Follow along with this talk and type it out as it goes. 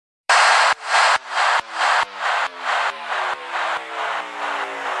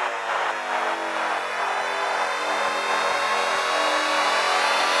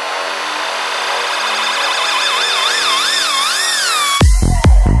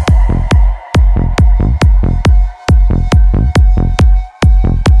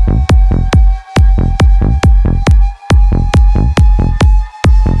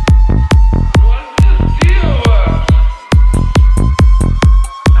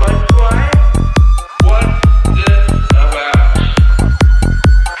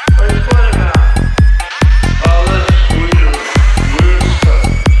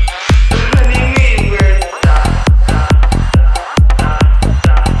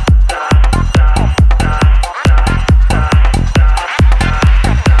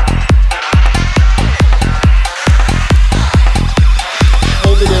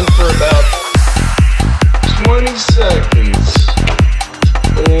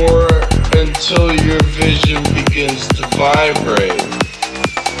vibrate.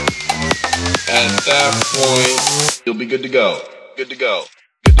 At that point, you'll be good to go. Good to go.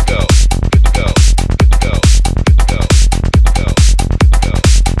 Good to go. Good to go. Good to go. Good to go. Good to go.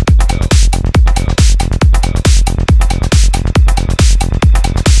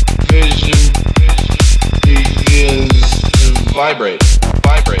 Vision begins to vibrate.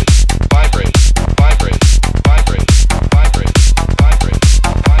 Vibrate. Vibrate. Vibrate. Vibrate. Vibrate. Vibrate.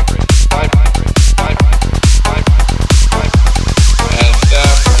 Vibrate. Vibrate. At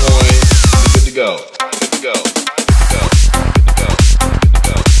that point, you're good to go. Good to go. Good to go. Good to go. Good to go.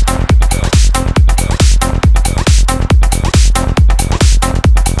 Good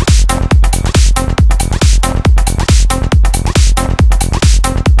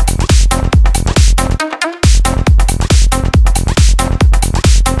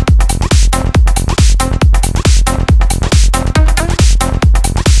go. Good to go. Good to go.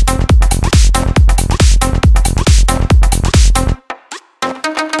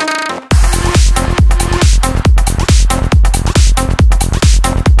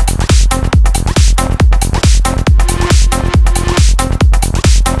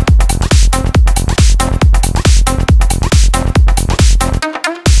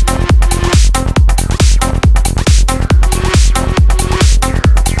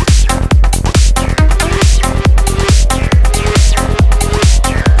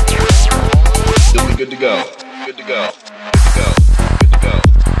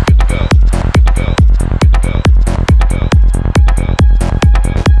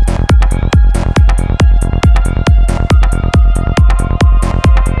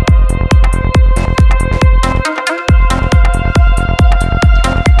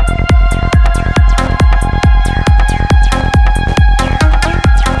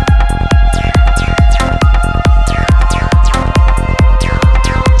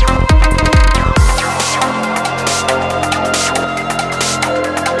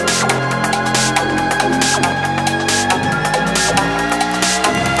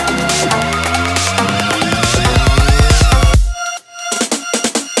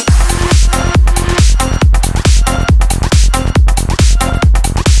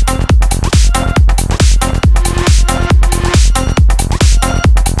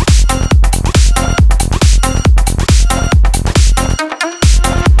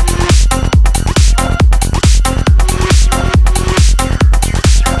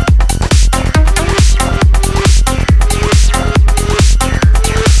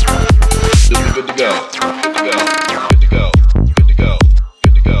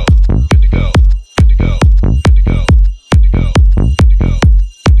 go. Good to go.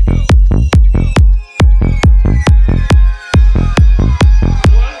 Good to go.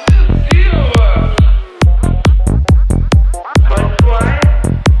 Good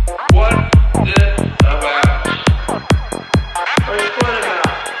to go. Good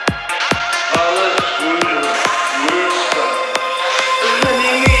to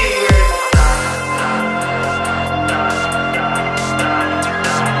go.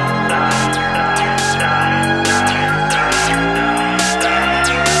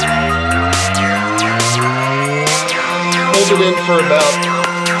 Hold it in for about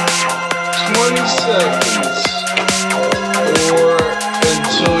 20 seconds or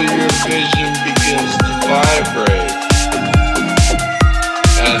until your vision begins to vibrate.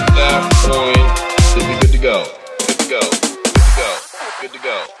 At that point, you'll be good to go. Good to go. Good to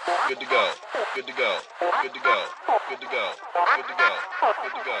go. Good to go. Good to go. Good to go. Good to go. Good to go. Good to go.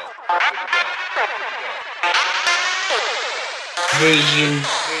 Good to go. Vision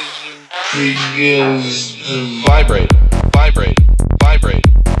begins to vibrate. Vibrate, vibrate,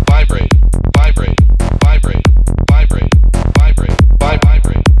 vibrate, vibrate, vibrate, vibrate, vibrate, vibrate,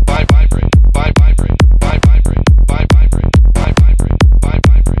 vibrate, vibrate,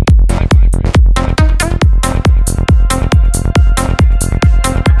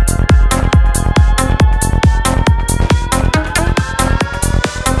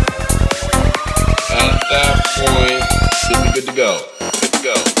 At that point, you'll be good to go.